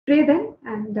pray then,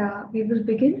 and we will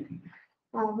begin.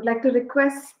 I would like to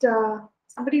request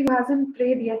somebody who hasn't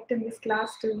prayed yet in this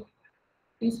class to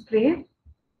please pray.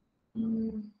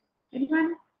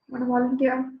 Anyone want to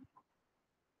volunteer?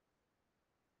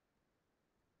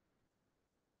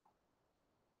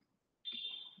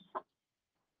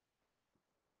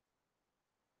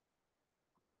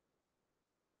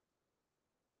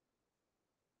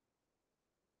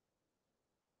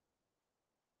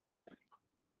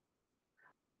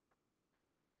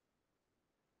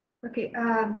 Okay,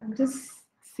 I'm just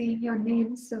seeing your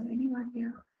names. So anyone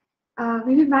here?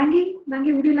 Maybe Maggie.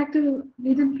 Maggie, would you like to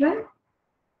lead in prayer?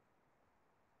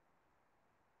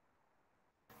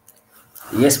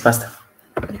 Yes, Pastor.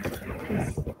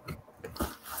 Yes.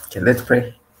 Okay, let's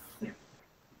pray. Yeah.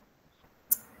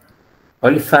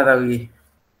 Holy Father, we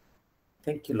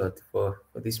thank you, Lord, for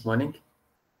this morning.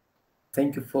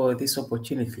 Thank you for this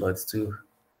opportunity, Lord, to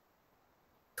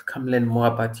come learn more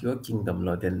about your kingdom,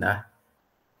 Lord, and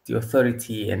the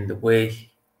authority and the way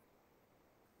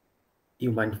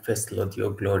you manifest, Lord,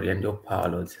 your glory and your power,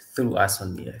 Lord, through us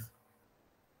on the earth.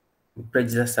 We pray,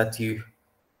 Jesus, that you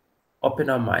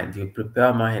open our mind, you prepare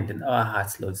our mind and our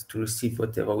hearts, Lord, to receive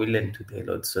whatever we learn today,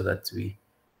 Lord, so that we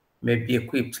may be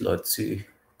equipped, Lord, to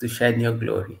shine your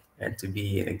glory and to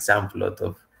be an example, Lord,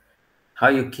 of how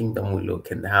your kingdom will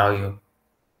look and how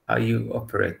you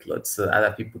operate, Lord, so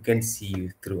other people can see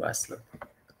you through us, Lord.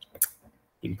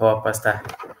 Empower Pastor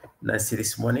Nancy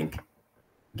this morning.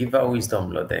 Give her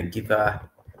wisdom, Lord, and give her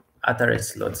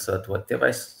utterance, Lord, so that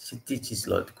whatever she teaches,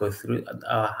 Lord, go through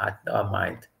our heart, our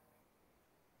mind.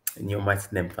 In your mighty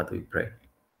name, Father, we pray.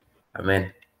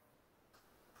 Amen.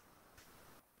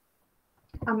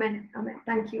 Amen. Amen.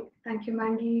 Thank you. Thank you,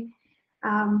 Maggie.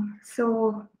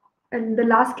 So in the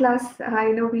last class, I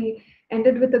know we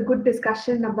ended with a good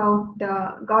discussion about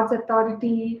God's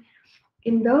authority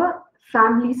in the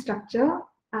family structure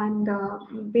and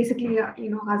basically,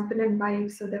 husband and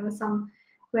wife. So there were some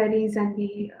queries and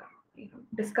we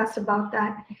discussed about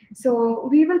that. So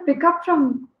we will pick up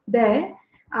from there.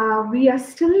 We are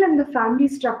still in the family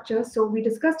structure. So we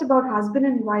discussed about husband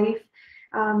and wife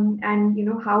and,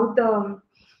 how the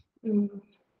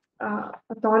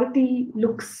authority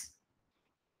looks.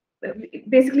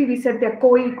 Basically, we said they're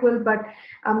co-equal, but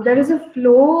there is a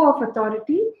flow of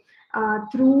authority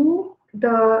through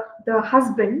the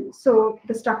husband. So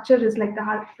the structure is like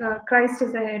the Christ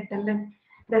is the head, and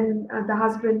then the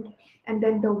husband, and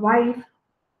then the wife.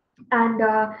 And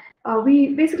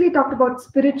we basically talked about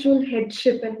spiritual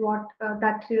headship and what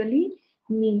that really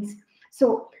means.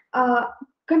 So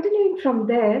continuing from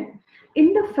there,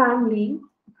 in the family,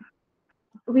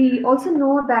 we also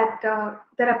know that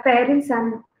there are parents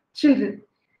and children.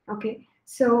 Okay,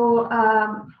 so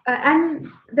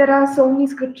and there are so many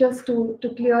scriptures to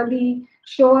clearly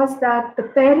show us that the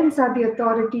parents are the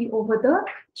authority over the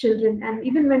children. And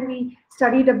even when we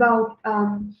studied about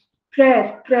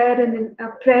prayer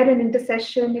and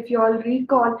intercession, if you all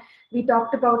recall, we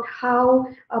talked about how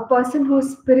a person who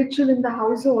is spiritual in the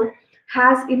household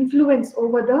has influence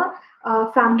over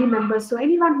the family members. So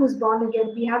anyone who's born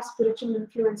again, we have spiritual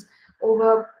influence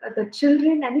over the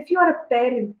children. And if you are a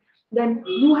parent, then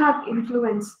you have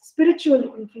influence,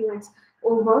 spiritual influence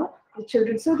over the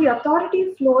children. So the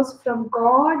authority flows from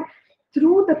God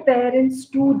through the parents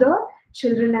to the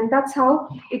children, and that's how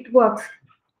it works.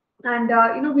 And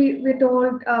we're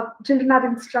told children are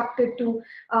instructed to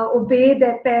obey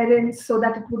their parents so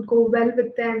that it would go well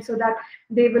with them, so that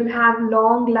they will have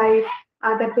long life,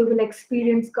 that they will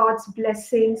experience God's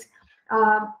blessings.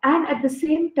 And at the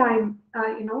same time,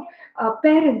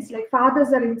 parents, like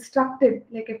fathers, are instructed,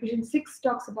 like Ephesians 6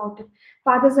 talks about it.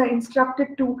 Fathers are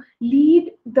instructed to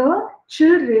lead the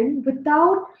children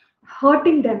without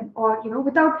hurting them, or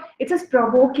without, it's just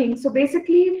provoking. So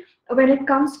basically, when it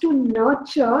comes to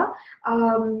nurture,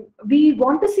 we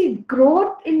want to see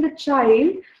growth in the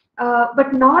child,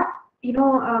 but not,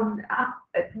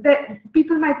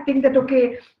 people might think that,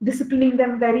 okay, disciplining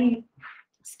them very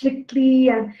strictly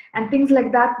and things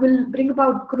like that will bring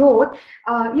about growth.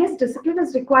 Yes, discipline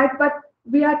is required, but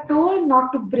we are told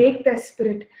not to break their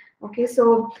spirit. Okay,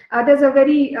 so there's a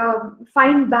very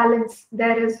fine balance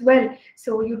there as well.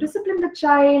 So you discipline the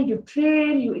child, you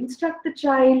train, you instruct the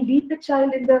child, lead the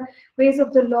child in the ways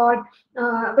of the Lord,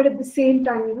 but at the same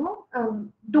time,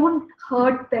 don't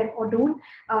hurt them or don't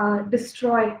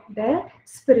destroy their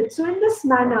spirit. So in this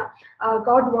manner,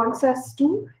 God wants us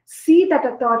to see that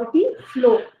authority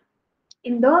flow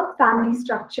in the family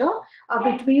structure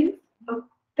between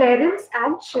parents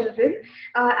and children.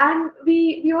 And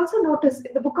we also notice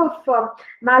in the book of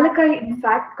Malachi, in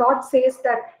fact, God says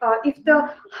that if the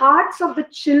hearts of the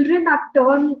children are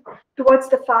turned towards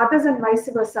the fathers and vice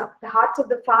versa, the hearts of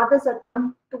the fathers are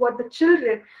turned toward the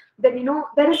children, then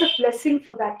there is a blessing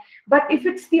for that. But if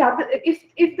it's the other,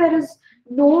 if there is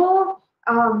no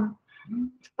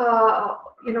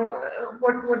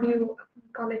what do you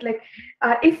call it, like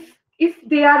if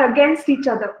they are against each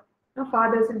other,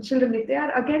 fathers and children, if they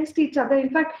are against each other, in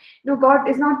fact, God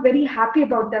is not very happy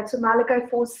about that. So Malachi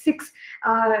 4:6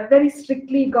 very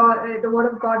strictly, God, the word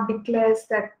of God declares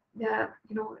that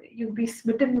you'll be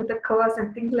smitten with a curse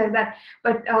and things like that.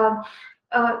 But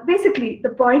basically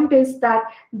the point is that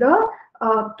the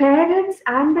parents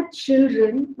and the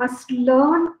children must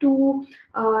learn to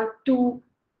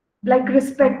like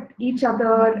respect each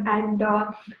other and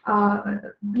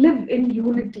live in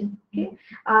unity, okay,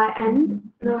 and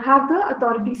have the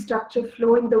authority structure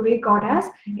flowing the way God has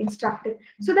instructed.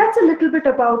 So that's a little bit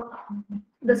about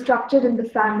the structure in the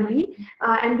family,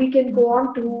 and we can go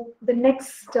on to the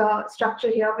next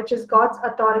structure here, which is God's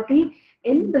authority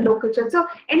in the local church. So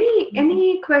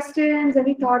any questions,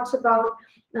 any thoughts about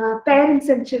parents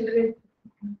and children?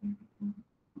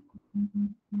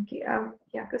 Okay,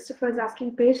 yeah, Christopher is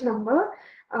asking page number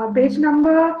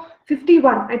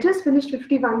 51. I just finished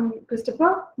 51,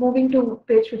 Christopher. Moving to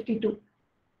page 52.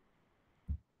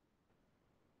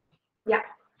 Yeah,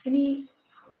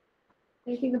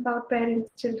 anything about parents,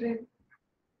 children?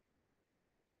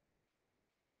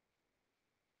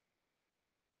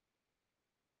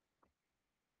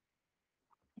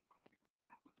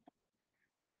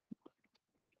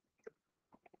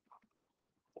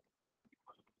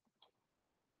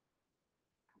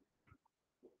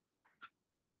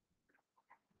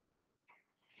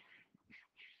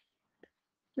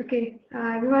 Okay,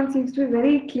 everyone seems to be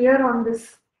very clear on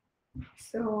this.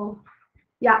 So,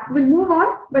 yeah, we'll move on.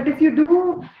 But if you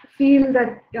do feel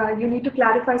that you need to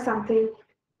clarify something,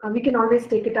 we can always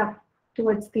take it up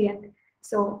towards the end.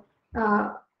 So,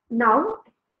 now,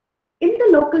 in the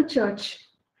local church,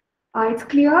 it's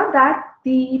clear that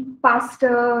the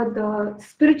pastor, the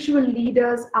spiritual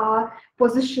leaders are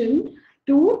positioned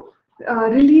to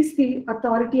release the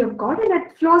authority of God, and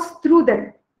it flows through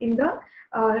them in the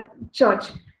church.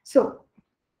 So,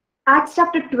 Acts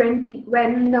chapter 20,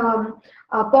 when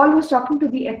Paul was talking to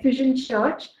the Ephesian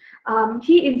church,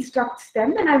 he instructs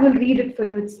them, and I will read it for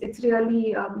you. It's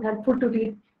really helpful to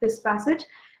read this passage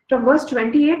from verse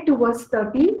 28 to verse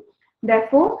 30.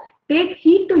 Therefore, take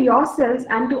heed to yourselves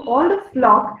and to all the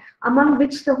flock among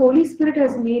which the Holy Spirit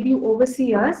has made you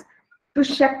overseers, to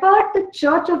shepherd the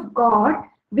church of God,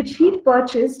 which he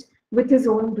purchased with his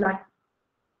own blood.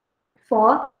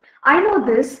 For I know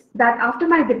this, that after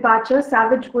my departure,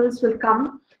 savage wolves will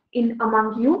come in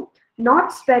among you,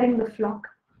 not sparing the flock.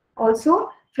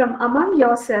 Also, from among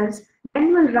yourselves,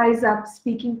 men will rise up,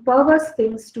 speaking perverse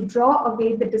things to draw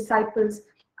away the disciples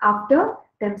after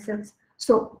themselves.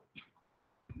 So,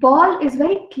 Paul is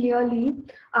very clearly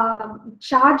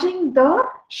charging the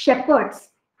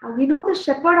shepherds. We know the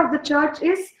shepherd of the church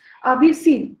is, we've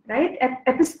seen, right?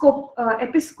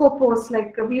 Episcopos,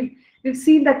 like we've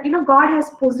seen that, God has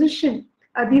positioned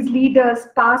these leaders,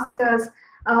 pastors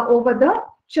over the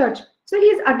church. So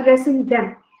he's addressing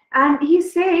them. And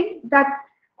he's saying that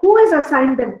who has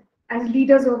assigned them as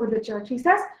leaders over the church? He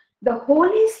says, the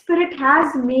Holy Spirit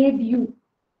has made you.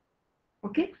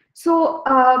 Okay. So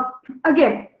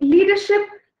again, leadership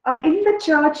in the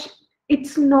church,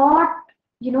 it's not,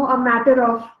 a matter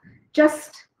of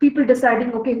just people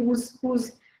deciding, okay,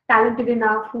 who's talented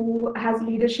enough, who has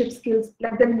leadership skills,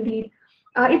 let them lead.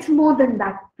 It's more than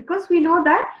that, because we know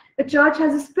that the church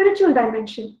has a spiritual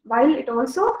dimension, while it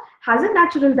also has a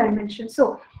natural dimension.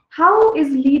 So how is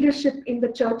leadership in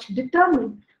the church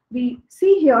determined? We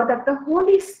see here that the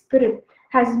Holy Spirit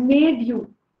has made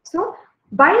you. So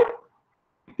by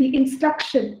the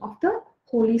instruction of the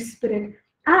Holy Spirit.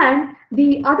 And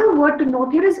the other word to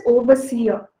note here is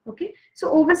overseer. Okay,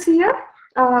 so overseer,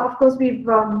 of course, we've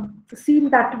seen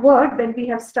that word when we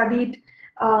have studied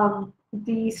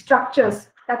the structures,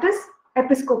 that is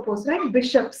episcopos, right?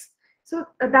 Bishops. So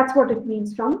that's what it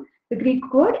means from the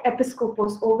Greek word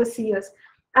episcopos, overseers.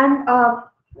 And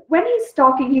when he's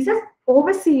talking, he says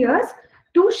overseers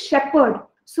to shepherd.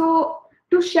 So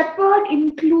to shepherd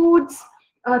includes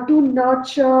to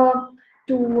nurture,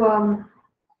 to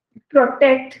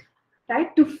protect,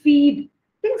 right? To feed,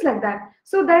 things like that.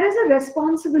 So there is a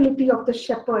responsibility of the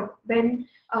shepherd when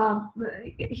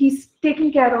he's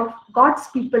taking care of God's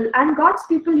people, and God's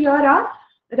people here are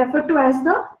referred to as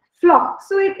the flock.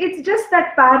 So it's just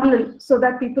that parallel so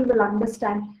that people will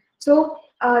understand. So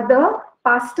the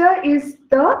pastor is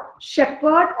the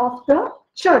shepherd of the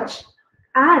church.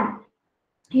 And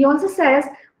he also says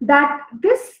that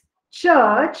this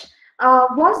church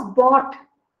was bought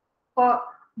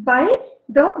by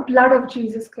the blood of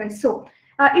Jesus Christ. So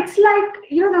it's like,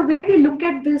 the way we look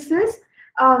at this is,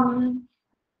 um,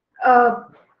 uh,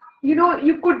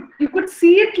 you could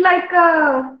see it like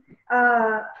a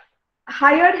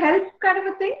hired help kind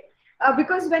of a thing,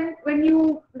 because when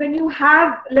you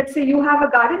have, let's say you have a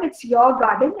garden, it's your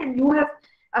garden, and you have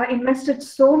invested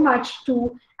so much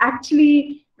to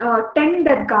actually tend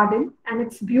that garden, and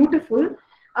it's beautiful.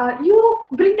 You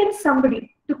bring in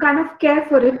somebody to kind of care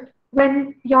for it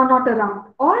when you're not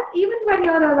around, or even when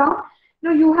you're around,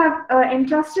 you have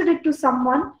entrusted it to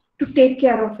someone to take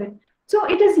care of it. So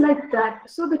it is like that.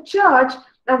 So the church,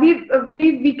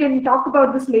 we can talk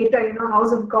about this later,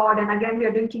 house of God, and again we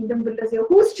are doing kingdom builders here.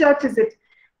 Whose church is it?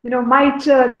 My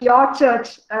church, your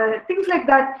church, things like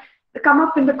that come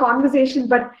up in the conversation.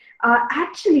 But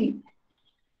actually,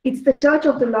 it's the church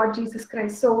of the Lord Jesus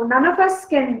Christ. So none of us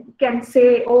can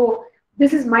say, oh,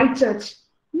 this is my church.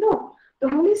 No, the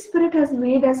Holy Spirit has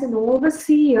made us an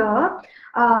overseer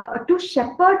to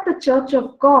shepherd the church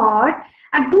of God.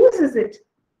 And whose is it?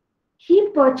 He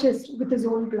purchased with his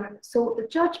own blood. So the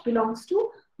church belongs to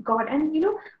God. And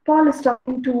Paul is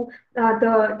talking to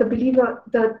the believer,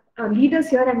 the leaders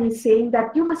here, and he's saying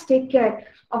that you must take care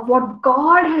of what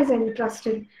God has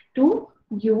entrusted to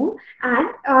you. And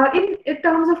in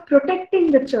terms of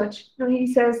protecting the church,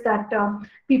 he says that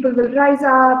people will rise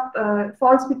up,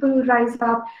 false people will rise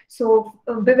up. So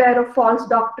beware of false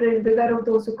doctrine, beware of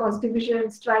those who cause division,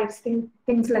 strifes,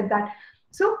 things like that.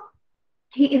 So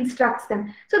he instructs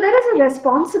them. So there is a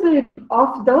responsibility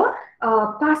of the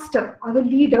pastor or the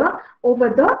leader over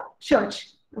the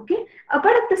church. Okay,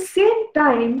 but at the same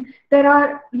time, there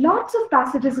are lots of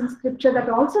passages in Scripture that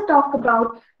also talk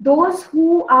about those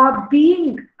who are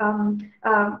being,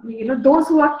 those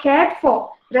who are cared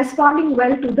for, responding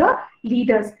well to the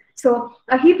leaders. So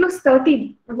Hebrews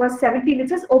 13, verse 17, it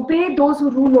says, "Obey those who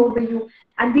rule over you,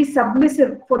 and be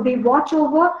submissive, for they watch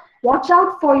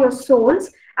out for your souls,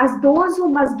 as those who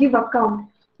must give account.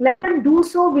 Let them do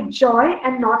so with joy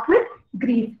and not with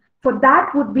grief, for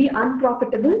that would be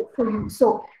unprofitable for you."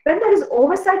 So when there is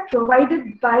oversight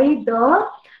provided by the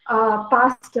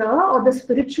pastor or the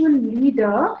spiritual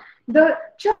leader, the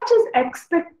church is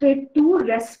expected to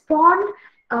respond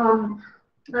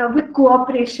with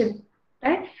cooperation,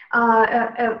 right?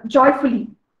 Joyfully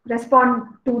respond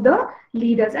to the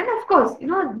leaders. And of course,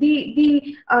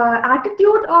 the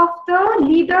attitude of the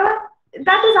leader,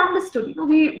 that is understood.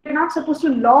 We're not supposed to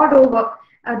lord over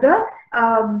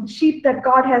the sheep that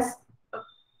God has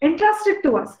entrusted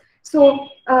to us. So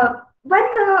when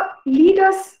the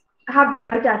leaders have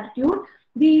the right attitude,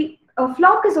 the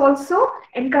flock is also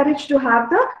encouraged to have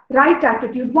the right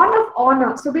attitude, one of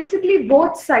honor. So basically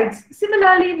both sides.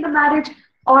 Similarly in the marriage,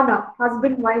 honor,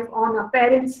 husband, wife, honor,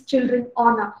 parents, children,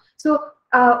 honor. So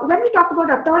when we talk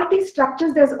about authority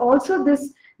structures, there's also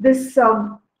this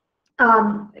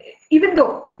even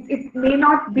though it may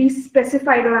not be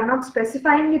specified, or I'm not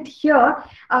specifying it here,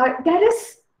 there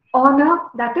is honor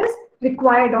that is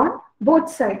required on both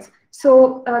sides.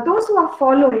 So those who are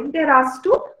following, they're asked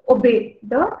to obey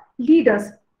the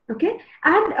leaders. Okay,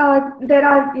 and there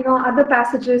are other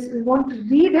passages. We won't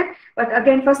read it, but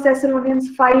again, 1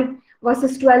 Thessalonians 5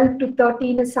 verses 12 to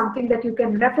 13 is something that you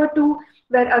can refer to,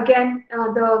 where again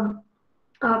the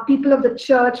people of the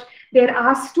church, they're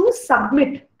asked to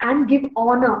submit and give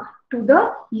honor to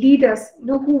the leaders,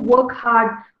 who work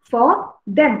hard for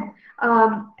them.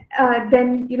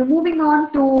 Then moving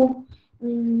on to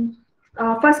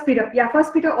First Peter.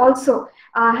 First Peter also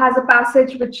has a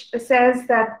passage which says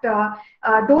that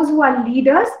those who are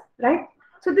leaders, right?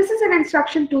 So this is an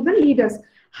instruction to the leaders.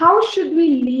 How should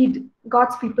we lead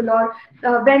God's people? Or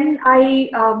when I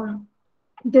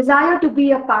desire to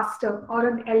be a pastor or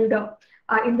an elder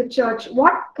in the church,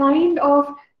 what kind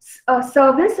of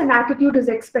service and attitude is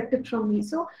expected from me?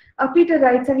 So Peter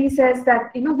writes, and he says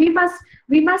that we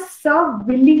must serve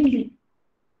willingly.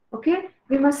 Okay,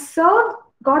 we must serve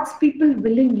God's people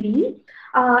willingly,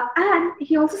 and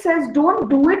he also says, don't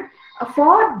do it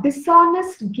for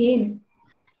dishonest gain.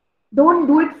 Don't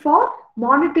do it for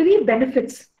monetary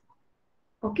benefits.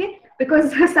 Okay,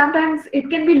 because sometimes it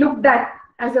can be looked at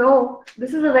as, oh,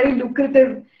 this is a very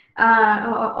lucrative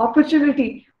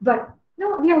opportunity, but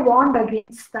no, we are warned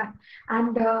against that.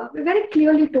 And we're very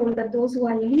clearly told that those who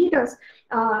are leaders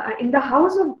in the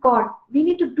house of God, we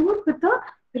need to do it with the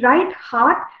right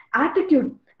heart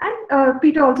attitude. And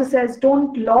Peter also says,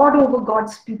 don't lord over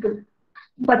God's people,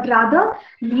 but rather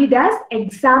lead as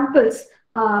examples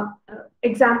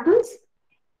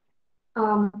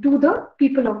to the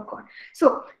people of God.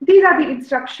 So these are the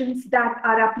instructions that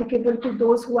are applicable to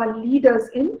those who are leaders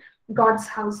in God's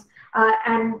house,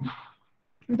 and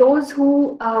those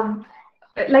who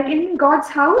like in God's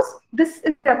house, this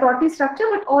is the authority structure,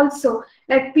 but also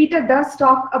like Peter does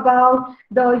talk about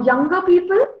the younger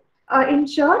people in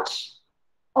church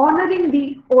honoring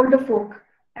the older folk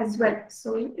as well.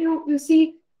 So you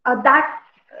see that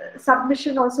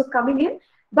submission also coming in,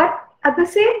 but at the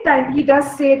same time he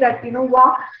does say that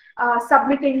walk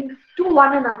submitting to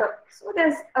one another. So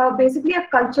there's basically a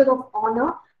culture of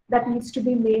honor that needs to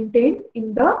be maintained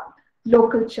in the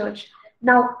local church.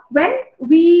 Now, when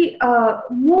we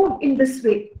move in this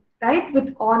way, right,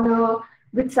 with honor,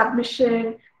 with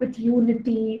submission, with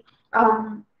unity,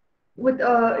 with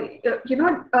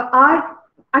our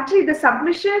actually the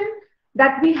submission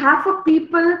that we have for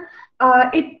people,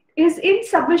 it is in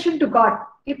submission to God.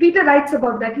 Peter writes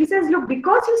about that. He says, look,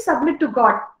 because you submit to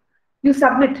God, you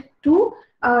submit to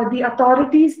the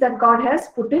authorities that God has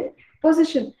put in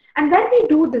position. And when we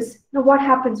do this, what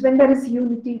happens when there is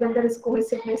unity, when there is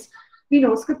cohesiveness? We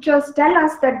know scriptures tell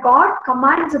us that God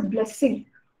commands a blessing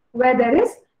where there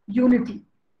is unity.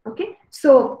 Okay,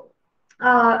 so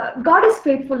God is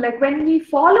faithful. Like when we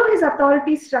follow His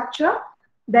authority structure,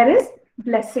 there is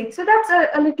blessing. So that's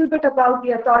a little bit about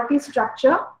the authority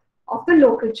structure of the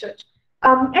local church.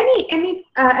 Any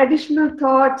additional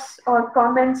thoughts or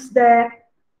comments there?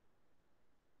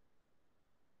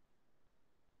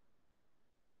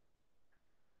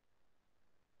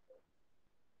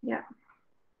 Yeah.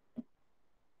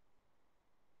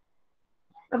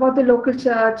 About the local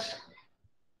church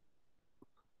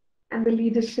and the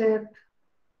leadership.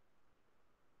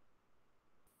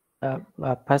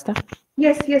 Pastor?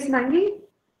 Yes, Mangi.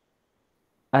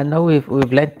 I know we've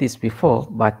learned this before,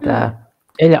 but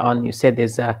earlier on you said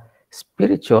there's a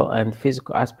spiritual and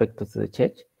physical aspect to the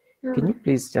church. Can you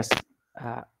please just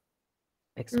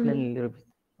explain a little bit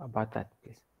about that,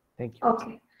 please? Thank you.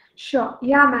 Okay, sure.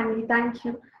 Yeah, Mangi, thank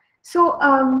you. So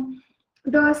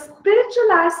the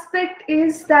spiritual aspect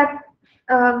is that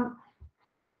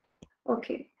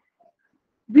okay,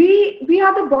 we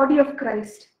are the body of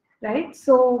Christ, right?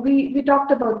 So we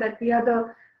talked about that. We are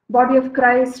the body of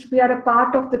Christ. We are a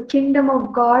part of the kingdom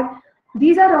of God.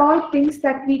 These are all things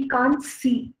that we can't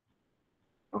see.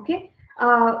 Okay,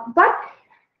 but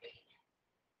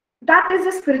that is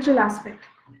a spiritual aspect.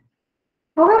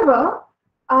 However,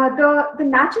 the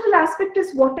natural aspect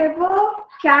is whatever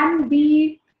can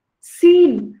be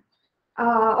seen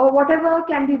or whatever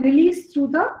can be released through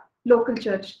the local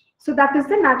church. So that is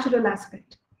the natural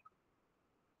aspect.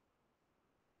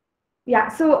 Yeah.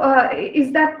 So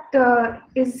is that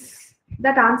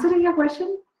answering your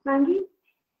question, Mangi?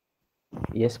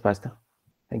 Yes, Pastor.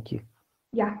 Thank you.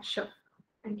 Yeah, sure.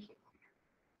 Thank you.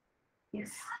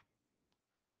 Yes.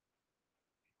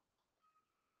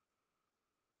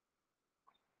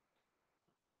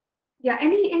 Yeah.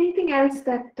 Anything else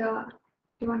that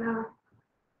you wanna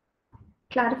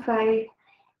clarify?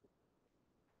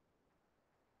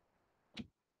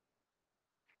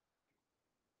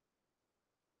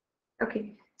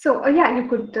 Okay. So yeah, you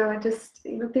could just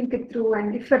think it through,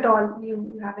 and if at all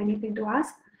you have anything to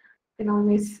ask, you can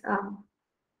always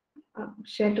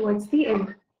share towards the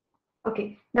end.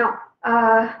 Okay. Now,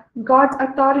 God's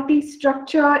authority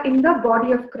structure in the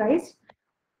body of Christ.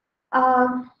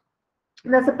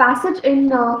 There's a passage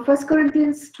in 1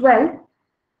 Corinthians 12.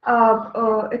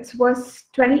 It's verse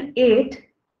 28.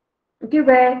 Okay,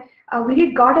 where we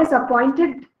read, God has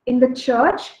appointed in the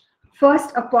church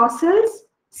first apostles,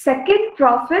 second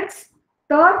prophets,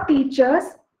 third teachers,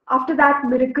 after that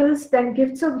miracles, then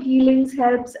gifts of healings,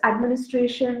 helps,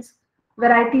 administrations,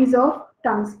 varieties of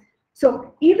tongues.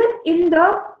 So even in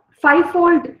the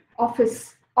fivefold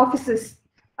offices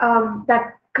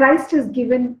that Christ has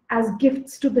given as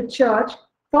gifts to the church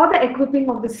for the equipping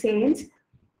of the saints,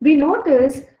 we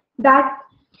notice that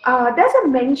there's a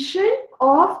mention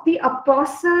of the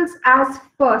apostles as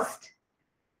first.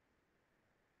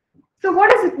 So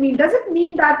what does it mean? Does it mean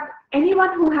that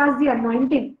anyone who has the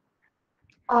anointing,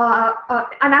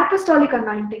 an apostolic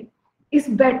anointing, is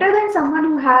better than someone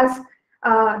who has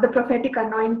the prophetic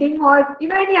anointing, or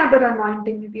any other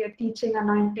anointing, maybe a teaching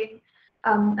anointing,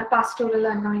 a pastoral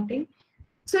anointing?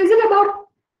 So is it about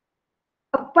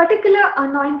a particular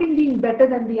anointing being better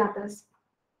than the others?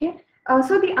 Okay.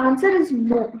 So the answer is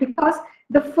no, because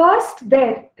the first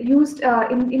there used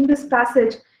in this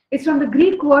passage is from the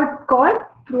Greek word called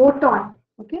proton,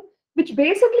 okay, which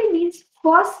basically means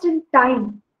first in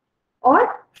time,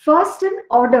 or first in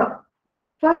order,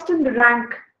 first in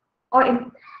rank, or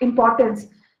in importance.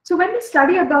 So when we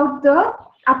study about the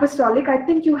apostolic. I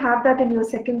think you have that in your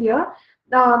second year.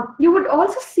 You would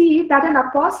also see that an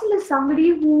apostle is somebody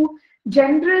who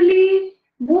generally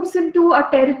moves into a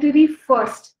territory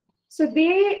first. So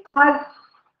they are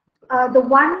the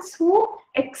ones who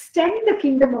extend the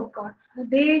kingdom of God.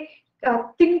 They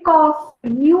think of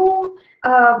new,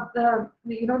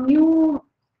 new,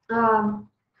 um,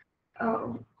 uh,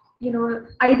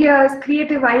 ideas,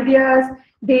 creative ideas.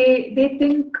 They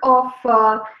think of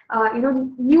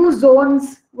new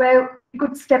zones where we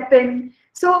could step in.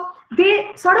 So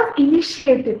they sort of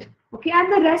initiate it, okay,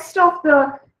 and the rest of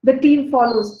the team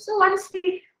follows. So once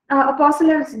the apostle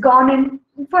has gone in,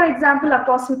 for example,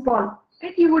 Apostle Paul,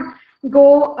 right, he would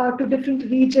go to different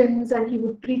regions and he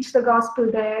would preach the gospel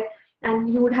there,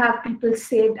 and you would have people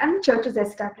saved and churches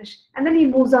established, and then he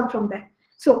moves on from there.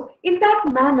 So in that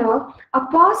manner,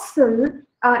 apostle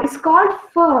is called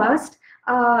first,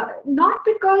 not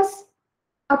because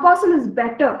apostle is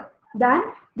better than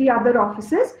the other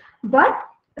offices, but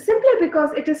simply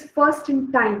because it is first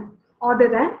in time, order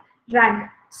than rank.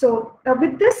 So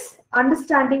with this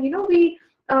understanding,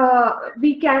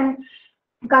 we can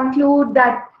conclude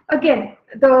that again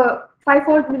the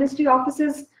fivefold ministry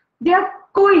offices, they are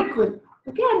co-equal,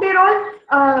 okay, and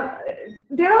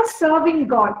they're all serving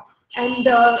God. And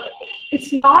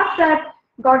it's not that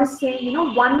God is saying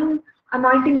one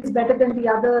anointing is better than the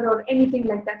other or anything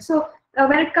like that. So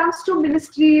when it comes to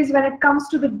ministries, when it comes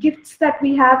to the gifts that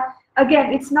we have,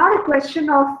 again, it's not a question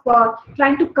of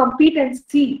trying to compete and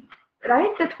see,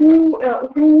 right, that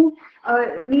who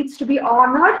needs to be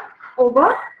honored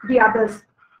over the others.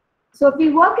 So if we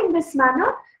work in this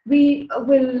manner, we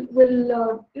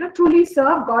will truly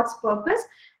serve God's purpose.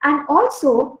 And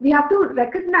also we have to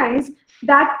recognize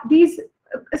that these,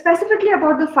 specifically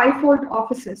about the fivefold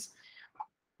offices,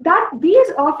 that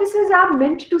these offices are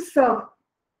meant to serve.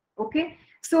 Okay,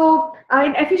 so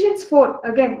in Ephesians 4,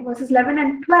 again, verses 11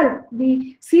 and 12,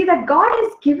 we see that God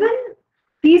has given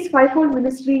these fivefold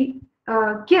ministry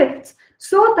gifts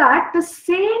so that the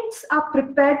saints are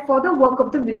prepared for the work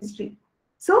of the ministry.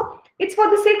 So it's for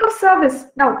the sake of service.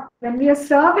 Now, when we are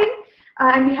serving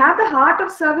and we have the heart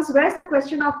of service, where's the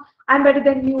question of I'm better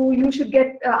than you, you should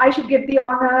get, I should get the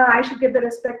honor, I should get the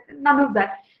respect, none of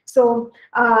that. So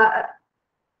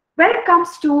when it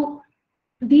comes to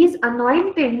these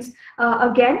anointings,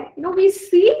 again, we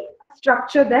see a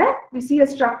structure there. We see a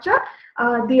structure.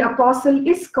 The apostle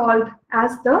is called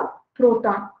as the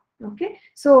proton. Okay,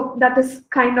 so that is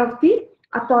kind of the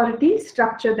authority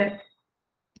structure there.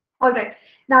 All right.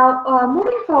 Now,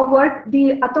 moving forward,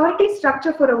 the authority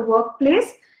structure for a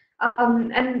workplace,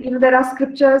 and there are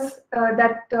scriptures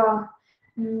that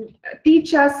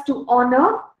teach us to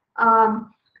honor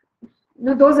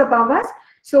those above us.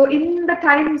 So in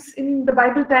the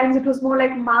Bible times, it was more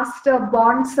like master,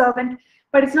 bond servant,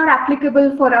 but it's not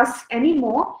applicable for us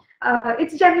anymore.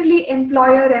 It's generally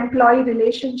employer-employee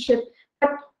relationship.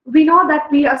 But we know that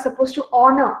we are supposed to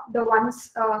honor the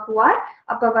ones who are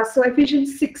above us. So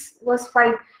Ephesians 6 verse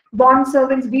 5, bond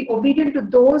servants, be obedient to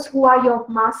those who are your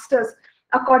masters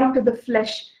according to the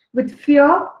flesh, with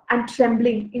fear and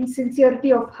trembling, in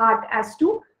sincerity of heart as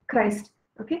to Christ.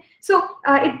 Okay, so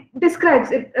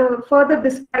it further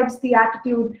describes the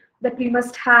attitude that we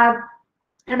must have,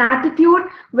 an attitude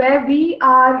where we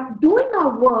are doing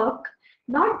our work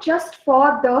not just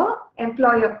for the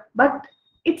employer, but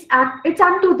it's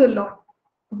unto the Lord.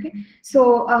 Okay,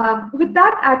 so with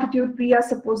that attitude, we are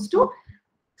supposed to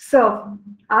serve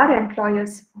our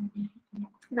employers.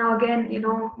 Now again,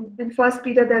 in First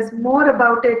Peter, there's more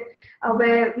about it,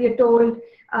 where we are told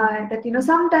that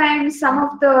sometimes some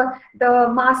of the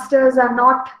masters are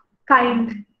not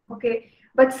kind. Okay,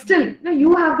 but still,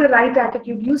 you have the right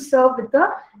attitude. You serve with the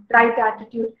right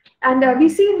attitude, and we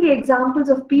see in the examples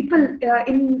of people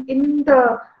in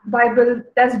the Bible.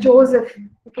 There's Joseph.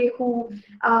 Okay, who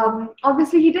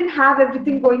obviously he didn't have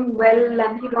everything going well,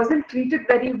 and he wasn't treated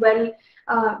very well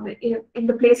in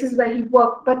the places where he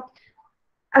worked, but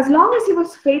as long as he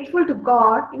was faithful to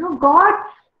God, God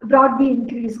brought the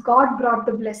increase, God brought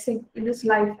the blessing in his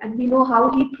life, and we know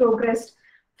how he progressed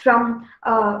from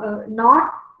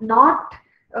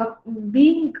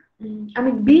being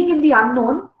in the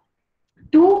unknown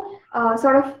to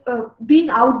being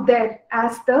out there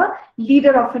as the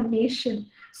leader of a nation.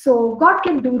 So God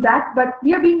can do that, but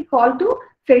we are being called to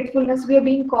faithfulness. We are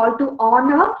being called to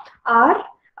honor our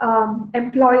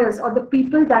employers or the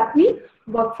people that we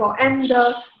work for. And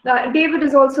David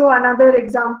is also another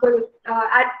example.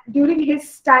 During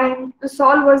his time,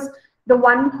 Saul was the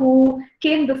one who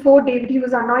came before David. He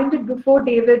was anointed before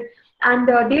David, and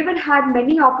David had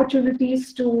many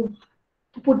opportunities to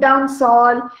put down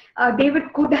Saul.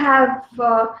 David could have,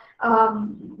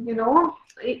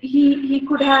 he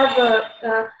could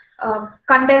have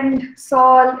condemned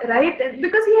Saul, right?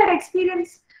 Because he had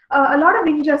experienced a lot of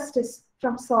injustice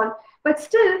from Saul. But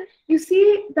still, you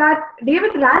see that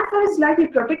David ran for his life. He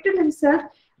protected himself,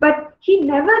 but he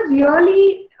never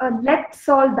really let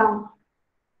Saul down.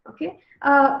 Okay,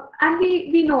 and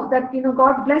we know that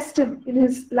God blessed him in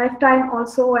his lifetime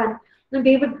also, and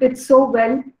David did so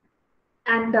well,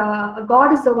 and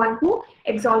God is the one who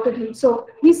exalted him. So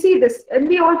we see this in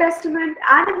the Old Testament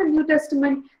and in the New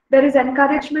Testament. There is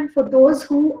encouragement for those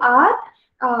who are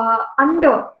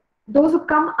those who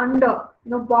come under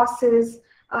bosses,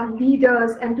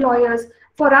 leaders, employers,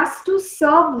 for us to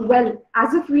serve well,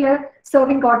 as if we are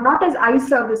serving God, not as eye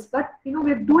service, but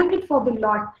we're doing it for the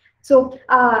Lord. So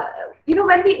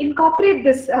when we incorporate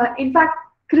this, in fact,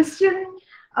 Christian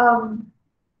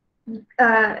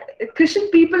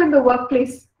people in the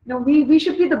workplace, we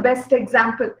should be the best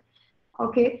example.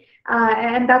 Okay,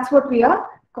 and that's what we are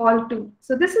called to.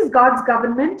 So this is God's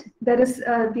government. There is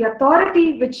the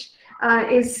authority which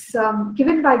is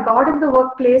given by God in the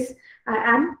workplace,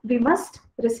 and we must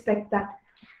respect that.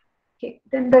 Okay,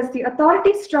 then there's the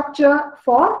authority structure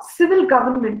for civil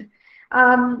government,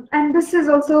 and this is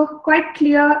also quite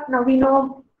clear. Now we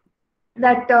know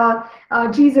that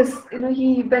Jesus, when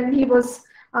he was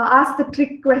asked the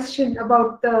trick question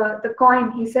about the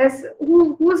coin, he says,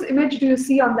 whose image do you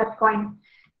see on that coin?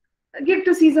 Give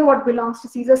to Caesar what belongs to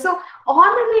Caesar. So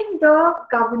honoring the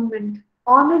government,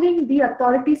 honoring the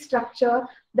authority structure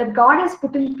that God has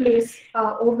put in place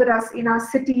over us in our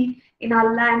city, in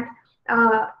our land,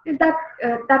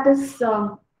 that is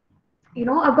a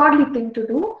godly thing to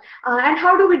do. And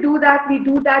how do we do that? We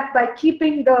do that by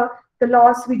keeping the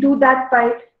laws. We do that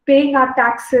by paying our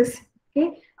taxes.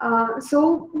 Okay,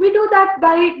 so we do that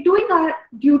by doing our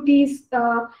duties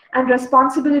and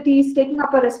responsibilities, taking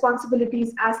up our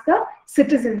responsibilities as the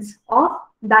citizens of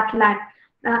that land.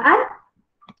 And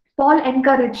Paul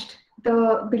encouraged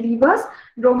the believers.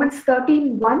 Romans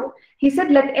 13:1, he said,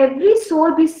 "Let every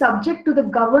soul be subject to the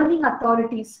governing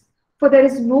authorities, for there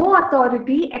is no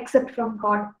authority except from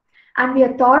God. And the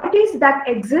authorities that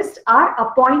exist are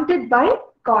appointed by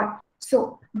God."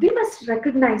 So we must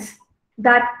recognize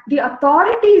that the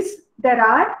authorities there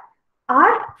are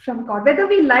from God. Whether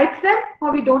we like them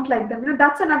or we don't like them,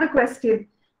 that's another question.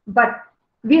 But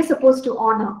we are supposed to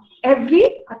honor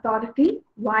every authority.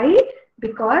 Why?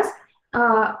 Because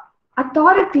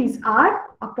authorities are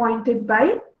appointed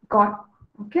by God.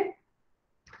 Okay.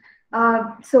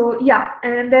 So yeah,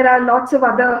 and there are lots of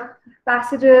other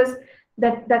passages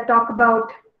that talk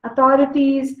about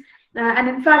authorities, and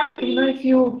in fact, if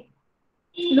you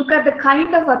look at the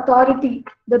kind of authority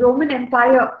the Roman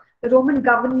Empire, the Roman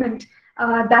government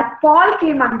that Paul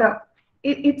came under,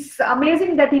 it's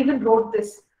amazing that he even wrote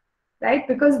this, right?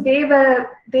 Because they were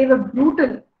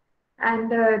brutal, and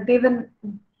they were.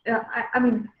 I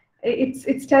mean,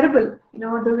 it's terrible,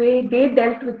 the way they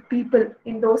dealt with people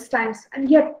in those times. And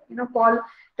yet, Paul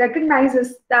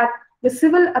recognizes that the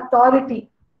civil authority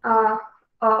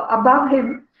above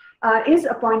him is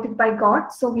appointed by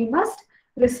God, so we must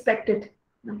respect it.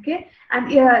 Okay, and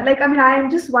I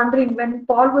am just wondering, when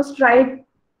Paul was tried,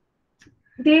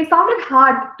 they found it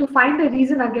hard to find a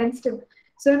reason against him.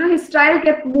 So his trial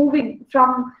kept moving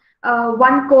from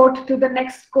one court to the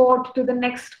next court to the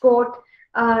next court.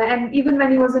 And even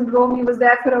when he was in Rome, he was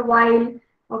there for a while,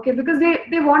 okay, because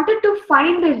they wanted to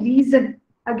find a reason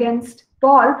against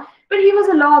Paul, but he was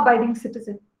a law-abiding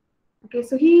citizen. Okay,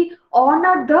 so he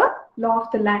honored the law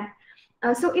of the land.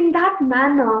 So in that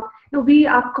manner, we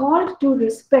are called to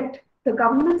respect the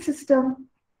government system,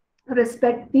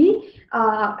 respect the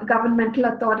governmental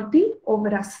authority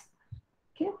over us.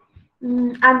 Okay,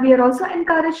 and we are also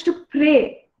encouraged to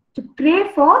pray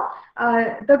for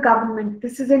the government.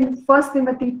 This is in 1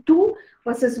 Timothy 2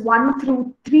 verses 1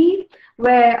 through 3,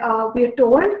 where we are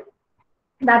told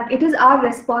that it is our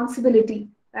responsibility,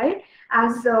 right,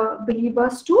 as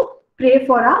believers to pray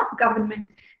for our government.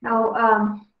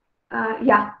 Now,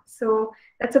 yeah, so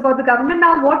that's about the government.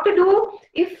 Now, what to do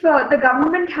if the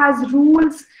government has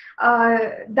rules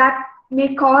that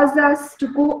may cause us to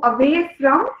go away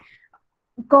from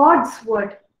God's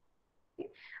word?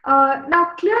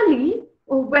 Now, clearly,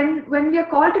 when we are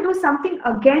called to do something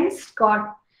against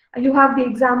God, you have the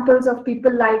examples of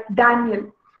people like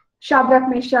Daniel, Shadrach,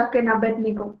 Meshach, and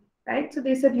Abednego, right? So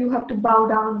they said, you have to bow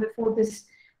down before this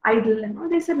idol,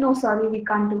 and they said, no, sorry, we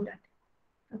can't do that.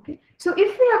 Okay, so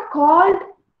if we are called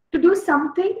to do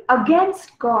something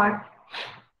against God,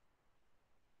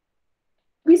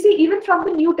 we see even from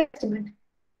the New Testament,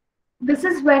 this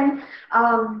is when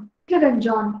Peter and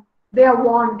John, they are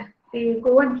warned. They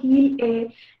go and heal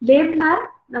a lame man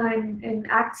in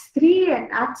Acts 3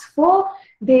 and Acts 4.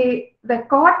 They were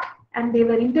caught and they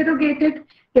were interrogated.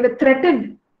 They were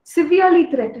threatened, severely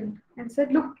threatened, and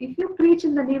said, look, if you preach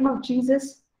in the name of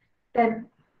Jesus, then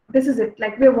this is it.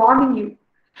 Like, we're warning you.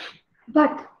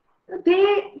 But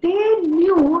they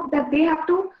knew that they have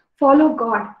to follow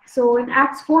God. So in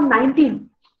Acts 4:19,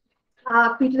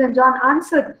 Peter and John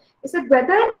answered. They said,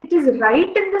 whether it is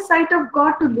right in the sight of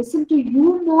God to listen to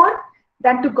you more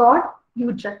than to God,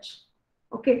 you judge.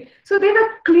 Okay, so they were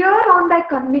clear on their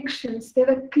convictions. They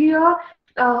were clear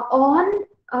on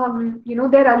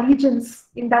their allegiance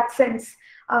in that sense.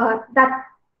 That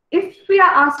if we are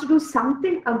asked to do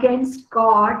something against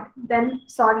God, then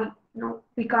sorry, no,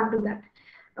 we can't do that.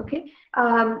 Okay,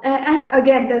 and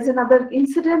again, there's another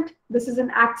incident. This is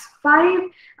in Acts 5,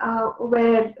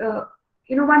 where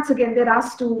once again they're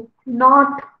asked to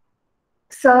not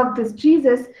serve this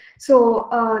Jesus. So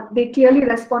they clearly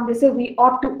respond. They say we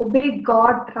ought to obey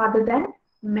God rather than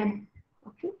men.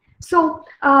 Okay, so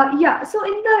so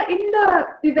in the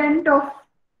event of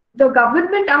the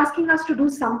government asking us to do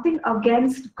something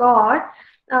against God,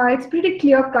 it's pretty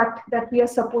clear cut that we are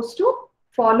supposed to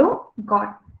follow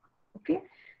God. Okay,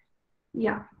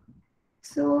 yeah.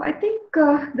 So I think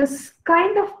this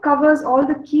kind of covers all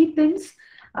the key things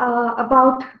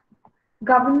about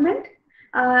government.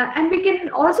 And we can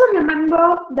also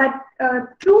remember that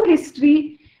through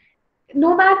history,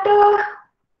 no matter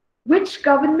which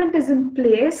government is in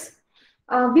place,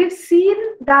 we've seen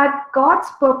that God's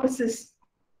purposes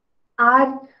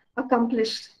are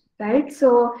accomplished, right?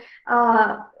 So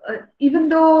even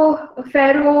though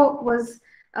Pharaoh was,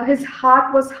 his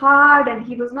heart was hard and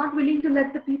he was not willing to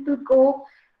let the people go,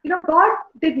 God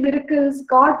did miracles.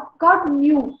 God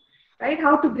knew, right,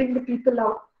 how to bring the people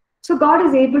out. So God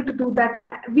is able to do that.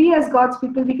 We as God's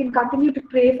people, we can continue to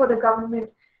pray for the government.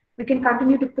 We can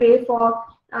continue to pray for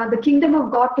the kingdom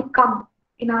of God to come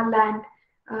in our land,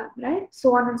 right?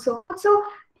 So on and so on. So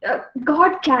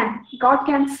God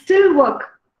can still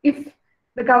work if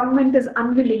the government is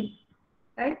unwilling,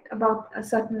 right, about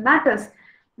certain matters.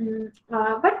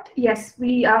 But yes,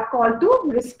 we are called to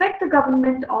respect the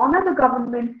government, honor the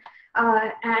government,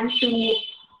 and to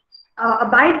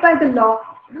abide by the law,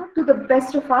 to the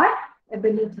best of our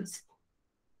abilities.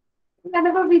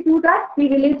 Whenever we do that, we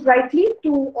relate rightly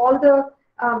to all the,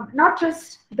 not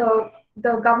just the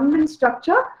government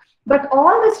structure, but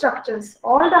all the structures,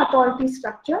 all the authority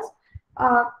structures.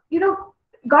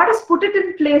 God has put it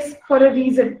in place for a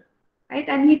reason, right?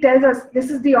 And He tells us this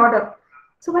is the order.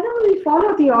 So whenever we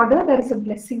follow the order, there is a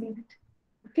blessing in it,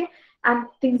 okay, and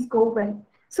things go well.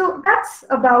 So that's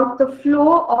about the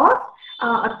flow of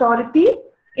authority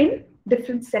in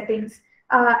different settings.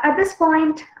 At this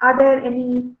point, are there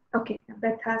any? Okay,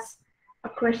 Beth has a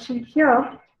question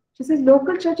here. She says,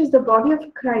 local church is the body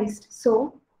of Christ.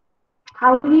 So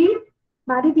how do we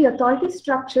marry the authority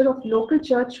structure of local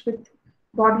church with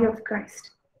body of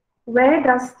Christ? Where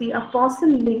does the apostle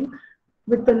link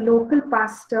with the local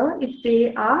pastor if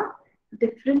they are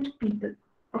different people?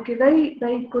 Okay, very,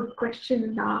 very good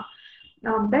question,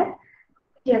 Beth.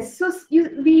 Yes, so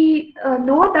we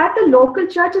know that the local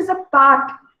church is a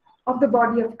part of the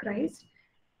body of Christ.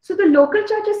 So the local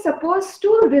church is supposed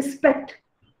to respect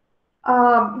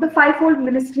the fivefold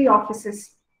ministry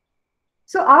offices.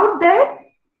 So out there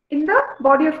in the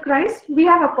body of Christ, we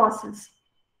have apostles.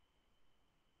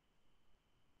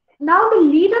 Now the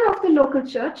leader of the local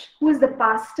church, who is the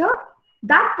pastor,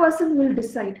 that person will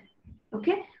decide,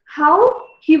 okay, how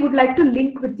he would like to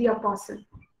link with the apostle.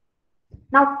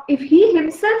 Now, if he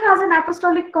himself has an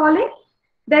apostolic calling,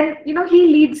 then he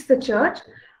leads the church.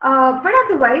 But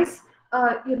otherwise,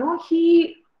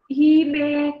 he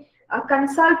may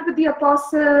consult with the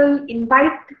apostle,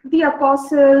 invite the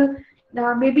apostle,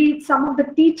 maybe some of the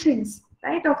teachings,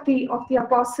 right, of the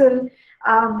apostle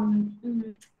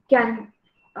can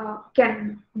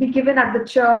be given at the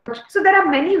church. So there are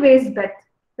many ways, Beth.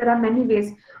 There are many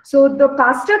ways. So the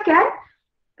pastor can.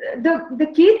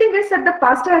 The key thing is that the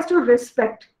pastor has to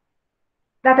respect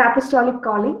that apostolic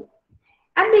calling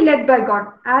and be led by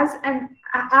God. As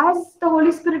the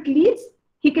Holy Spirit leads,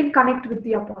 he can connect with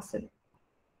the apostle.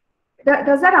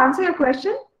 Does that answer your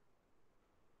question?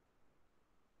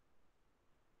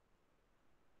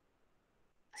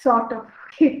 Sort of.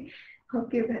 Okay.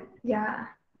 Okay, then. Yeah.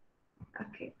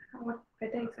 Okay. What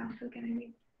better example can I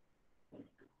make?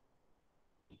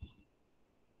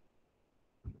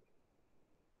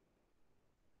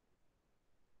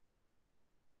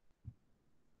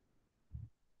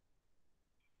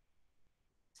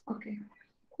 Okay.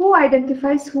 Who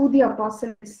identifies who the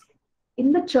apostle is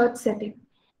in the church setting?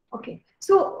 Okay,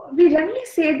 so we generally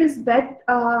say this, Beth.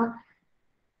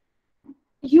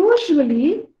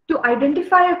 Usually, to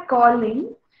identify a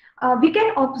calling, we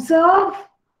can observe.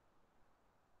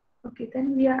 Okay,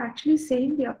 then we are actually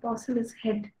saying the apostle is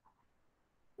head.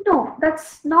 No,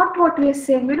 that's not what we are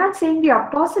saying. We're not saying the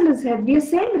apostle is head. We are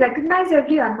saying recognize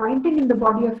every anointing in the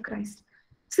body of Christ.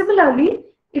 Similarly,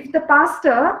 if the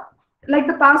pastor, like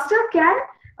the pastor can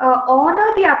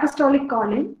honor the apostolic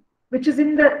calling, which is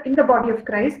in the body of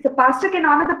Christ. The pastor can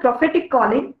honor the prophetic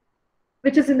calling,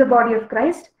 which is in the body of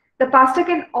Christ. The pastor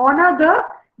can honor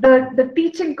the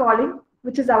teaching calling,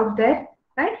 which is out there,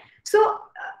 right? So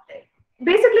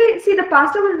basically, see, the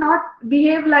pastor will not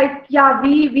behave like, yeah,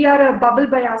 we are a bubble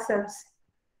by ourselves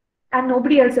and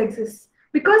nobody else exists,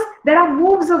 because there are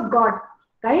moves of God,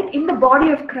 right, in the body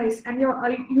of Christ, and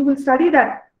you will study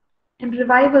that in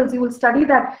revivals. You will study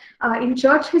that in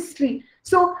church history.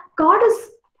 So God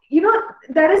is,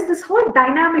 there is this whole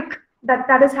dynamic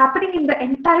that is happening in the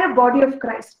entire body of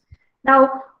Christ.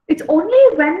 Now, it's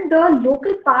only when the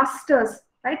local pastors,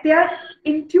 right, they are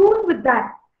in tune with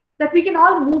that we can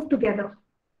all move together.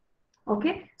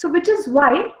 Okay, so which is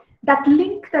why that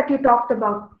link that you talked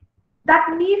about,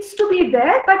 that needs to be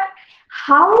there, but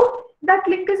how that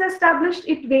link is established,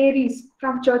 it varies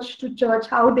from church to church,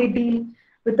 how they deal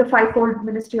with the fivefold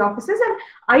ministry offices. And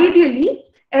ideally,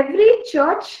 every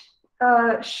church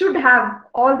should have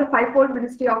all the fivefold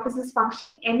ministry offices function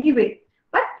anyway.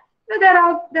 But there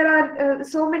are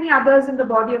so many others in the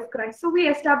body of Christ. So we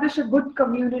establish a good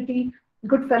community,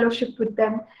 good fellowship with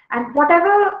them, and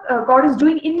whatever God is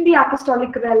doing in the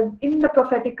apostolic realm, in the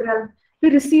prophetic realm, we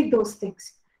receive those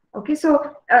things. Okay,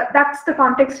 so that's the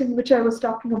context in which I was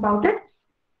talking about it.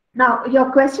 Now,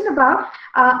 your question about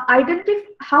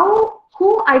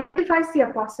who identifies the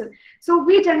apostle. So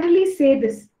we generally say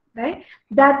this, right,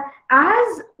 that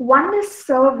as one is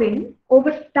serving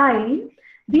over time,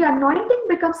 the anointing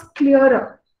becomes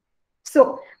clearer.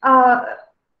 So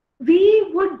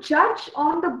we would judge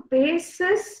on the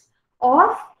basis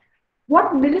of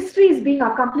what ministry is being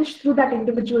accomplished through that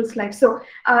individual's life. So,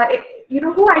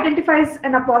 who identifies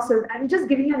an apostle? I'm just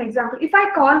giving you an example. If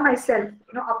I call myself,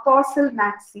 Apostle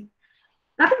Nancy,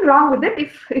 nothing wrong with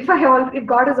it. If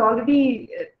God has already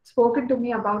spoken to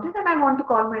me about it, and I want to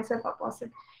call myself apostle.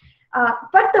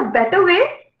 But the better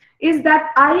way is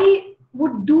that I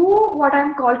would do what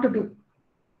I'm called to do.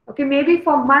 Okay, maybe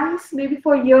for months, maybe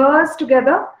for years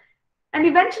together. And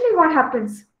eventually what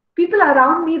happens? People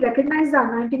around me recognize the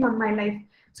anointing on my life.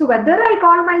 So whether I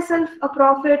call myself a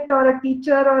prophet or a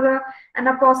teacher or an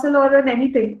apostle or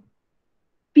anything,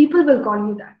 people will call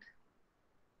you that.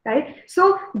 Right?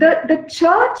 So the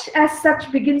church as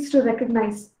such begins to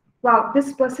recognize, wow,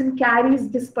 this person carries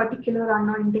this particular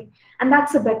anointing. And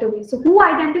that's a better way. So who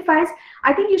identifies?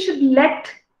 I think you should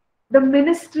let the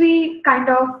ministry kind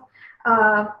of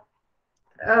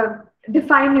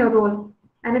define your role.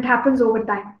 And it happens over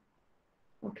time.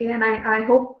 Okay, and I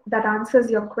hope that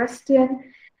answers your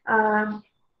question.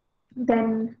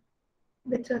 Then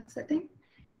the church setting.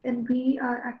 And we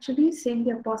are actually saying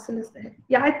the apostle is there.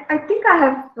 Yeah, I think I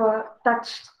have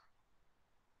touched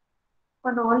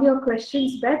on all your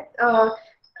questions, Beth.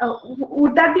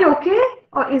 Would that be okay?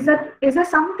 Or is there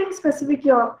something specific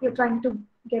you're trying to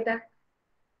get at?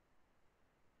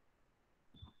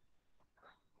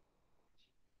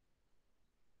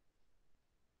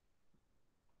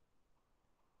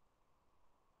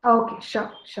 Okay,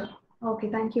 sure. Okay,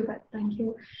 thank you, Beth. Thank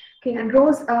you. Okay, and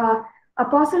Rose,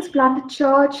 apostles plant a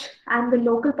church, and the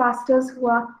local pastors who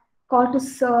are called to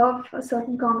serve a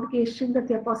certain congregation that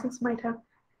the apostles might have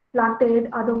planted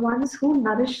are the ones who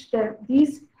nourish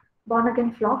these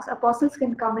born-again flocks. Apostles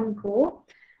can come and go.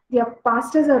 The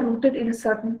pastors are rooted in a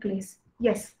certain place.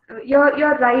 Yes,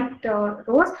 you're right,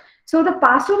 Rose. So the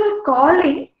pastoral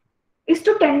calling is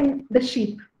to tend the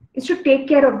sheep, is to take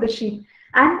care of the sheep,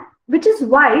 and which is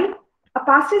why a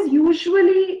pastor is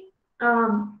usually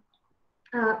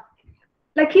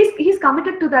like he's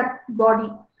committed to that body.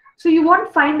 So you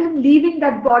won't find him leaving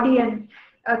that body and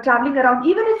traveling around,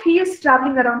 even if he is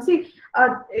traveling around. See,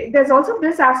 there's also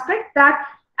this aspect that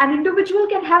an individual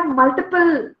can have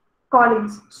multiple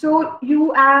callings. So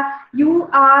you are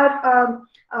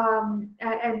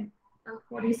and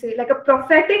what do you say, like a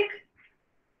prophetic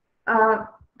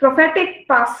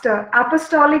pastor,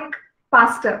 apostolic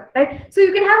pastor, right? So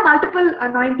you can have multiple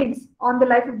anointings on the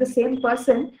life of the same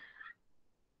person.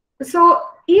 So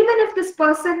even if this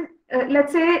person,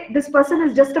 let's say this person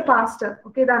is just a pastor,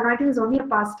 okay, the anointing is only a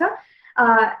pastor,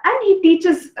 and he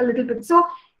teaches a little bit. So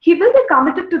he will be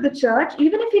committed to the church.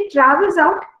 Even if he travels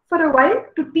out for a while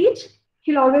to teach,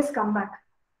 he'll always come back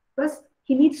because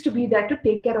he needs to be there to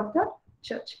take care of the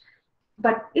church.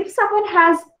 But if someone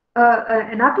has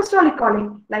an apostolic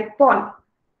calling like Paul,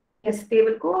 yes, they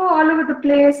will go all over the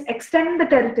place, extend the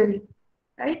territory,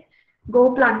 right?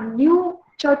 Go plant new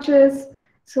churches,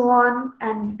 so on,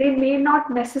 and they may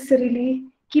not necessarily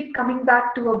keep coming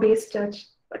back to a base church.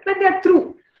 But when they are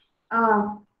through,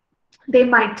 they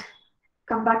might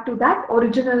come back to that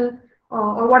original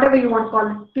or whatever you want to call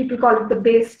it. People call it the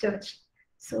base church.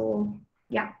 So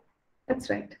yeah, that's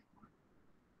right.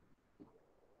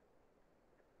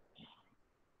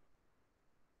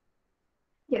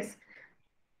 Yes.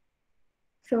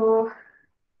 So,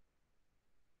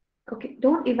 okay,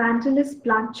 don't evangelists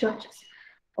plant churches?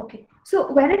 Okay,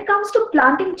 so when it comes to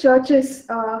planting churches,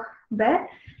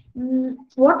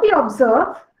 what we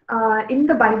observe in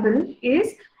the Bible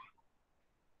is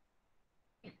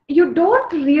you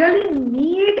don't really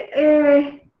need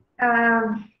a,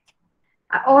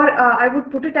 I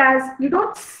would put it as, you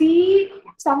don't see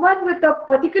someone with a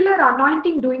particular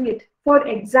anointing doing it. For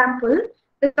example,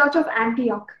 the Church of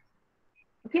Antioch.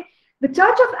 Okay, the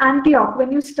Church of Antioch,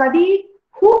 when you study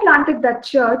who planted that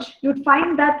church, you'd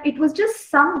find that it was just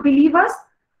some believers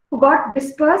who got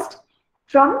dispersed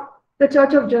from the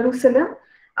Church of Jerusalem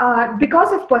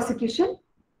because of persecution.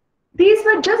 These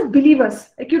were just believers,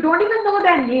 like you don't even know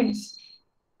their names,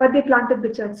 but they planted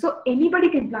the church. So anybody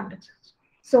can plant a church.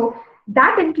 So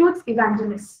that includes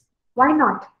evangelists. Why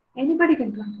not? Anybody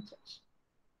can plant a church.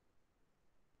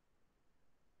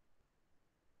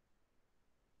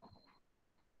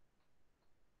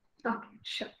 Okay,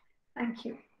 sure. Thank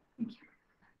you. Thank you.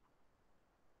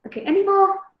 Okay, any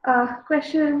more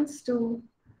questions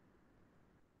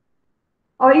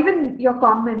or even your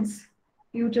comments?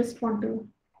 You just want to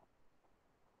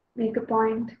make a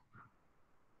point.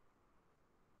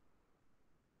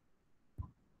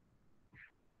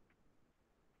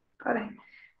 All right.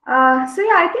 So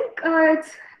yeah, I think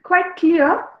it's quite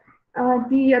clear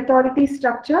the authority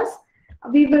structures.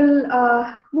 We will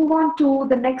move on to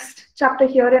the next chapter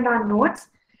here in our notes,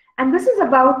 and this is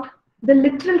about the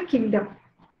literal kingdom.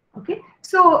 Okay,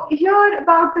 so here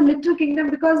about the literal kingdom,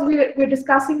 because we're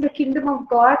discussing the kingdom of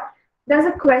God, there's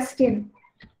a question.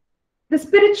 The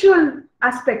spiritual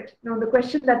aspect, the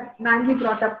question that Mandy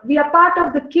brought up, we are part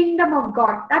of the kingdom of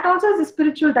God. That also has a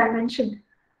spiritual dimension.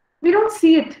 We don't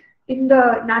see it in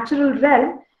the natural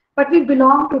realm, but we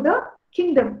belong to the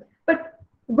kingdom. But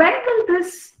when will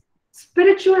this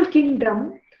spiritual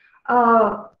kingdom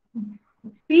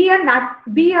be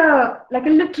like a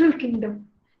literal kingdom?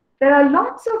 There are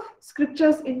lots of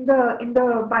scriptures in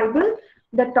the Bible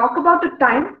that talk about a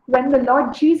time when the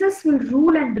Lord Jesus will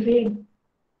rule and reign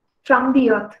from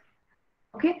the earth.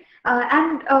 Okay,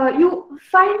 and you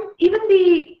find even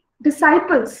the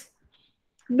disciples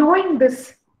knowing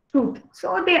this truth.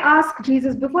 So they ask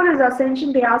Jesus before his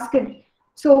ascension. They ask him,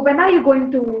 "So when are you going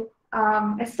to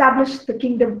establish the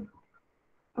kingdom?"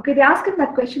 Okay, they ask him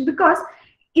that question because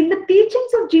in the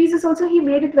teachings of Jesus also he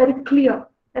made it very clear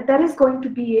that there is going to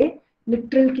be a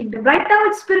literal kingdom. Right now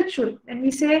it's spiritual. When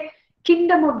we say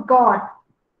kingdom of God,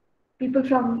 people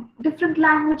from different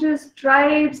languages,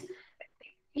 tribes,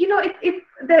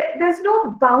 there's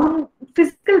no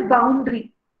physical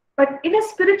boundary. But in a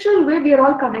spiritual way, we are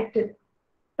all connected.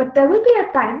 But there will be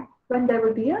a time when there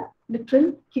will be a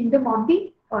literal kingdom on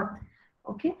the earth.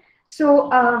 Okay, so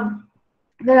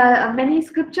there are many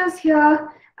scriptures here.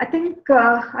 I think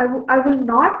I will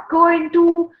not go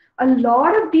into a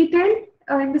lot of detail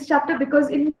in this chapter, because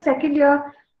in the second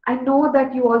year, I know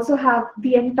that you also have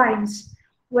the end times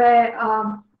where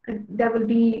there will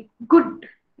be good,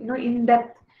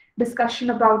 in-depth discussion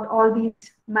about all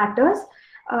these matters.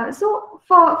 So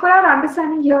for our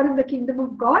understanding here in the kingdom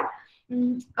of God,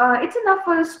 it's enough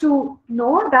for us to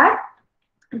know that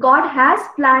God has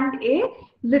planned a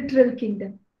literal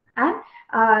kingdom, and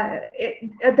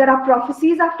there are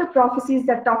prophecies after prophecies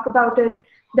that talk about it.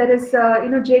 There is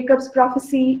Jacob's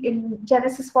prophecy in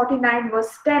Genesis 49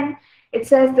 verse 10. It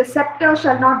says, "The scepter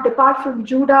shall not depart from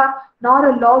Judah, nor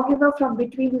a lawgiver from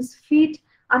between his feet,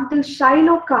 until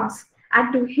Shiloh comes,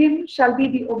 and to him shall be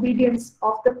the obedience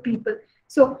of the people."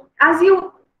 So as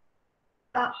you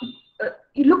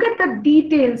look at the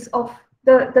details of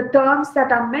the terms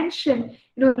that are mentioned,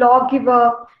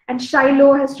 lawgiver, and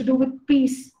Shiloh has to do with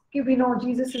peace. We know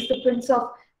Jesus is the Prince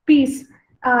of Peace,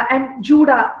 and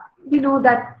Judah, we know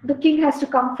that the king has to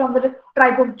come from the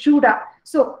tribe of Judah.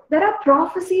 So there are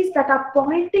prophecies that are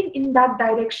pointing in that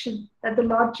direction, that the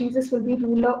Lord Jesus will be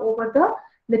ruler over the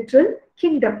literal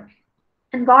kingdom.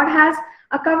 And God has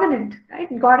a covenant,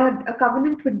 right? God had a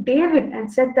covenant with David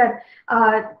and said that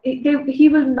he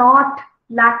will not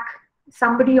lack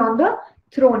somebody on the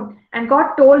throne. And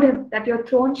God told him that your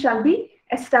throne shall be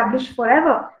established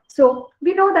forever. So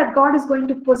we know that God is going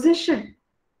to position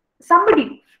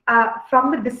somebody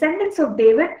from the descendants of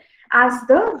David as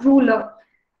the ruler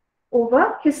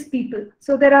over his people.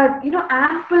 So there are,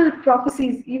 ample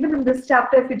prophecies even in this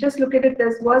chapter. If you just look at it,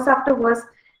 there's verse after verse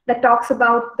that talks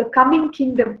about the coming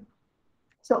kingdom.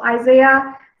 So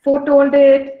Isaiah foretold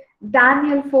it,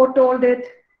 Daniel foretold it,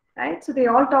 right? So they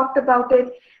all talked about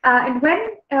it. And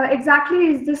when exactly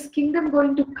is this kingdom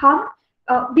going to come?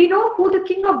 We know who the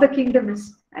king of the kingdom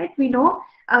is, right? We know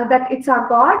that it's our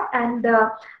God. And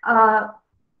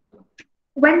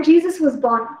when Jesus was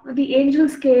born, the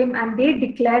angels came and they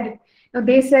declared it.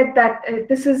 They said that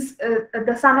this is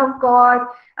the Son of God,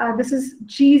 this is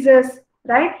Jesus,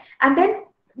 right? And then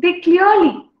they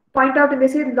clearly point out and they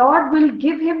say, Lord will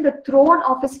give him the throne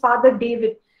of his father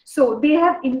David. So they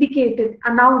have indicated,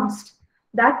 announced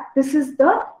that this is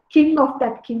the king of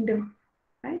that kingdom,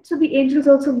 right? So the angels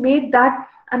also made that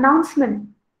announcement.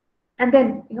 And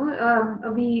then,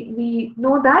 we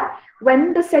know that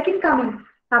when the second coming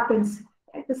happens,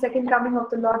 right, the second coming of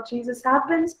the Lord Jesus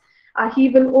happens, he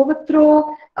will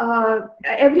overthrow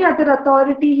every other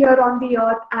authority here on the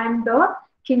earth, and the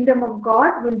kingdom of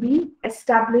God will be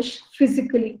established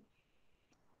physically.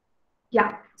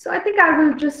 Yeah, so I think I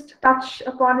will just touch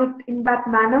upon it in that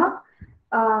manner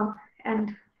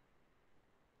and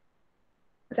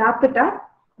wrap it up.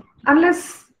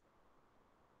 Unless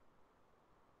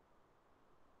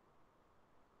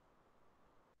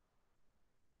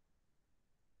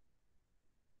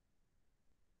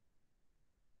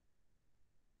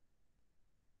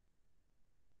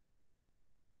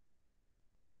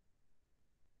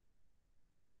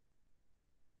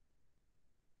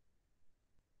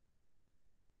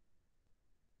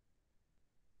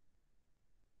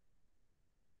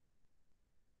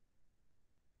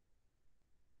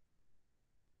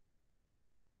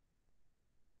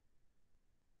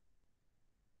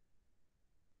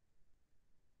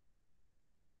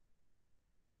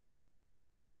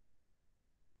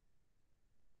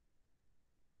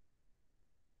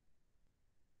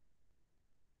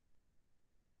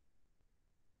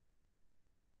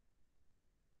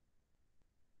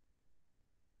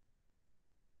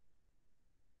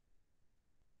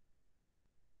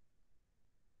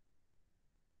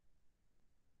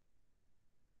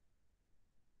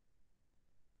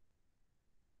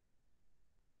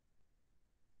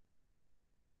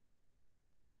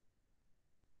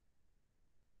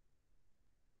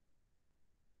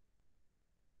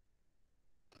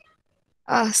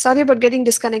sorry about getting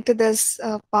disconnected. There's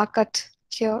a power cut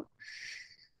here.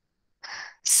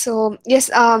 So yes,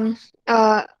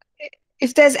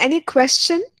 if there's any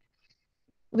question,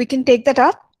 we can take that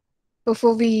up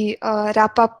before we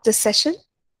wrap up this session.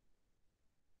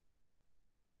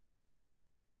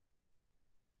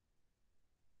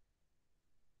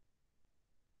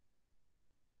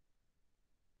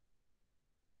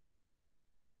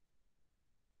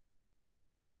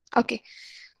 Okay.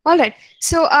 All right.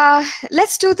 So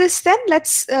let's do this then.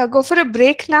 Let's go for a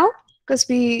break now, because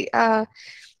we are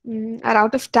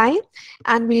out of time,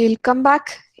 and we'll come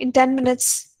back in 10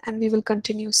 minutes and we will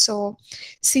continue. So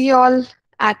see you all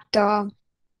at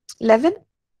 11.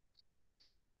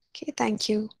 Okay, thank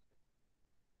you.